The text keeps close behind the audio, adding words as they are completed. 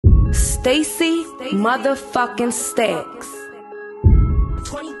Stacey motherfucking Staxx.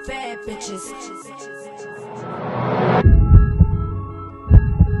 20 bad bitches.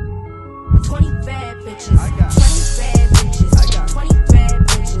 20 bad bitches. 20 bad bitches. 20 bad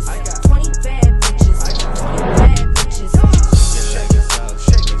bitches. 20 bad bitches. 20 bad bitches. Shake yourself,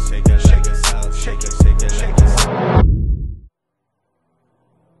 shake it, shake it, shake yourself, shake it, shake it, shake yourself.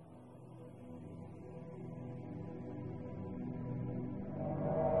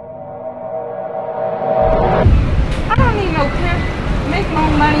 I don't need no tip. Make my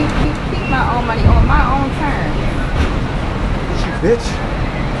own money, keep my own money on my own terms. You bitch.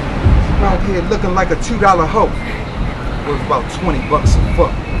 You out here looking like a $2 hoe. Worth about 20 bucks a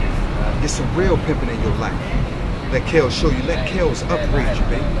fuck. Get some real pimping in your life. Let Kels show you. Let Kels upgrade you,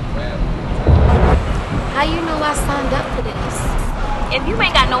 baby. How you know I signed up for this? If you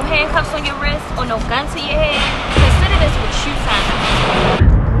ain't got no handcuffs on your wrist or no gun to your head, consider this what you signed up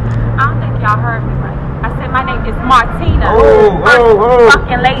for. I don't think y'all heard me right. I said my name is Martina.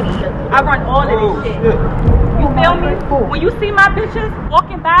 Fucking lady. I run all of this shit. You feel me? When you see my bitches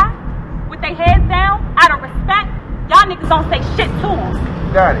walking by with their heads down, out of respect, y'all niggas don't say shit to them.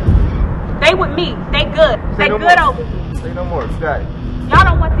 Got it. They with me. They good. They no good more. over here. Say no more. Got it. Y'all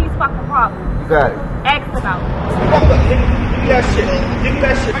don't want these fucking problems. You got it. Ask about it. Hold up. Give me that shit. Give me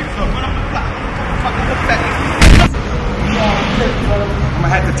that shit. I'm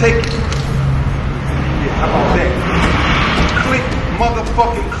gonna have to take it. Yeah, how about that? Click,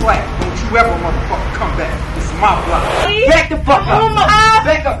 motherfucking clap. Don't you ever motherfucking come back. This is my block. Back the fuck up.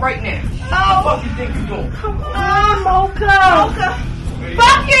 Back up right now. What the fuck you think you doing? Come on, Mocha.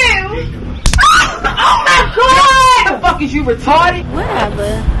 Fuck you! Oh my What the fuck is you retarded? Whatever.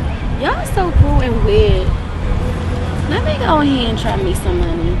 Y'all so cool and weird. Let me go ahead and try me some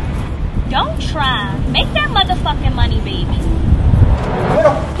money. Don't try. Make that motherfucking money, baby. Where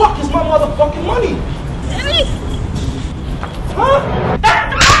the fuck is my motherfucking money? Huh?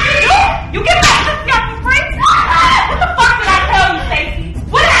 You get that shit for free? What the fuck did I tell you, Stacey?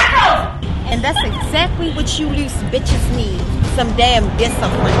 What did I tell you? And that's exactly what you loose bitches need. Some damn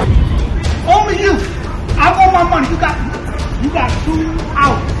discipline. Only you. I want my money. You got 2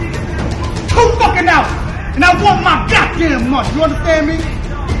 hours. 2 fucking hours. And I want my goddamn money. You understand me?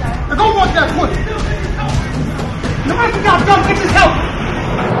 I don't want that pussy. The rest of y'all dumb bitches help.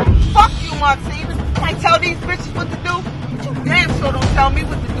 Fuck you, Martina. I tell these bitches what to do, but you damn sure don't tell me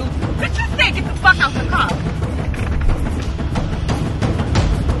what to do. Bitch, you say get the fuck out the car.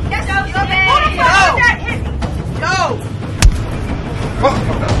 Yes, Yo.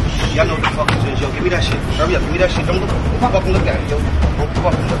 Y'all know what the fuck this is, yo. Give me that shit. Hurry up, give me that shit. Don't fucking look at it, yo. Don't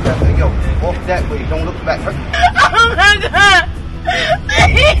fucking look at it, yo. Off that way, don't look back. Oh my God.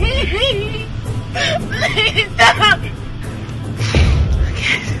 Please. Please stop.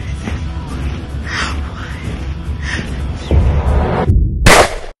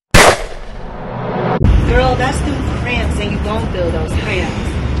 Girl, that's through cramps and you won't feel those cramps.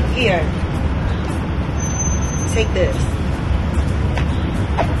 Here. Take this.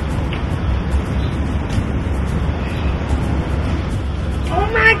 Oh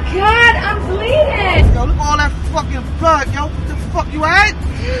my God, I'm bleeding. Yo, look at all that fucking blood, yo. What the fuck, you alright?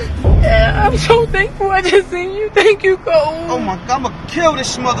 Yeah, I'm so thankful I just seen you. Thank you, Cole. Oh my God, I'ma kill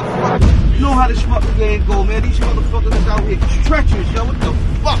this motherfucker. You know how this fucking game go, man. These motherfuckers is out here treacherous, yo. What the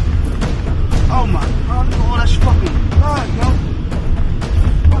fuck? Oh my God, look at all that fucking blood, yo.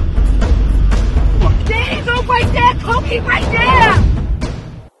 There you go, right there, Cookie, right there.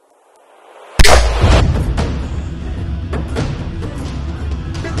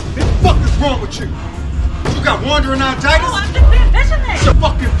 What the fuck is wrong with you? You got wandering onitis? Oh, I'm just being visionary. It's a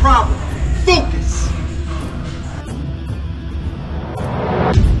fucking problem. Focus.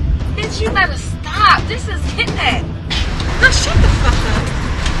 Bitch, you better stop. This is kidnap. Girl, shut the fuck up.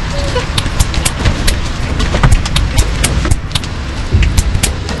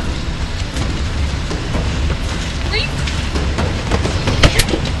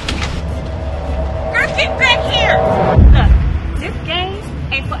 Girl, get back here. Look, this game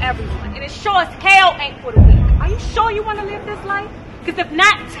ain't for everyone. And it sure as hell ain't for the weak. Are you sure you want to live this life? Because if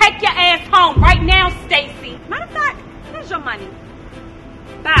not, take your ass home right now, Stacey. Matter of fact, here's your money.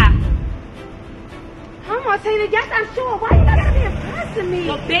 Bye. Come on, Tina, yes, I'm sure. Why you gotta be impressing me?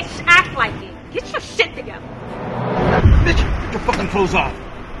 Well, bitch, act like it. Get your shit together. Bitch, get your fucking clothes off.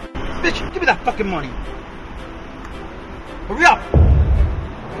 Bitch, give me that fucking money. Hurry up.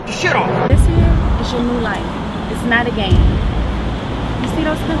 Get your shit off. This here is your new life. It's not a game. You see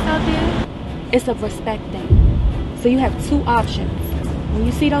those pimps out there? It's a respect thing. So you have 2 options. When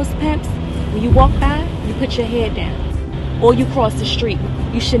you see those pimps, when you walk by, you put your head down. Or you cross the street.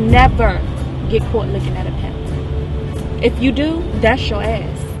 You should never get caught looking at a pimp. If you do, that's your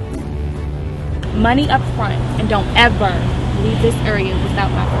ass. Money up front, and don't ever leave this area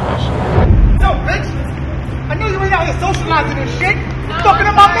without my permission. No, bitch! I know you ain't out here socializing and shit. No, Talking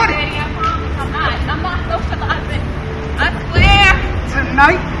I'm about sorry, money. Daddy, I promise I'm not socializing. I swear.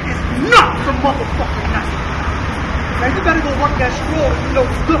 Tonight is not the motherfucking night. Now you better go work that straw if you know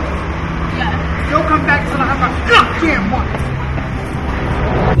it's good. Yeah. Don't come back till I have my goddamn money.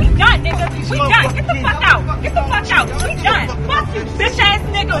 We done, nigga. We done. Get the fuck out. Get the fuck out. We done. Fuck you, bitch ass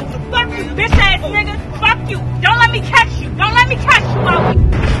nigga. Fuck you, bitch ass nigga. Fuck you. Don't let me catch you. Don't let me catch you out.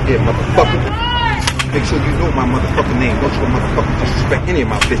 Yeah, motherfucker. Make sure you know my motherfucking name. Don't you motherfucking disrespect any of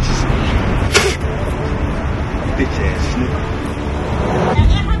my bitches. Bitch ass nigga.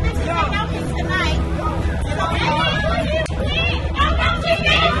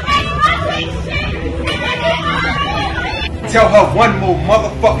 Tell her one more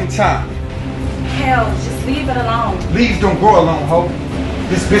motherfucking time. Hell, just leave it alone. Leaves don't grow alone, ho.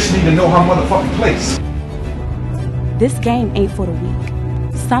 This bitch need to know her motherfucking place. This game ain't for the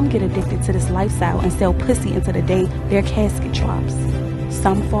weak. Some get addicted to this lifestyle and sell pussy until the day their casket drops.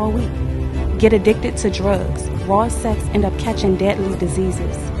 Some fall weak. Get addicted to drugs. Raw sex end up catching deadly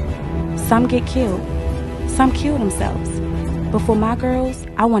diseases. Some get killed. Some kill themselves. But for my girls,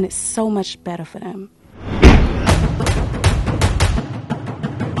 I want it so much better for them.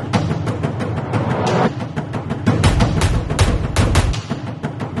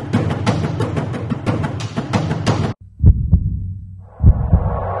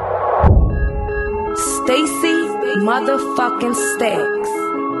 Stacey motherfucking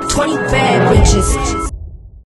Staxx. 20 bad bitches.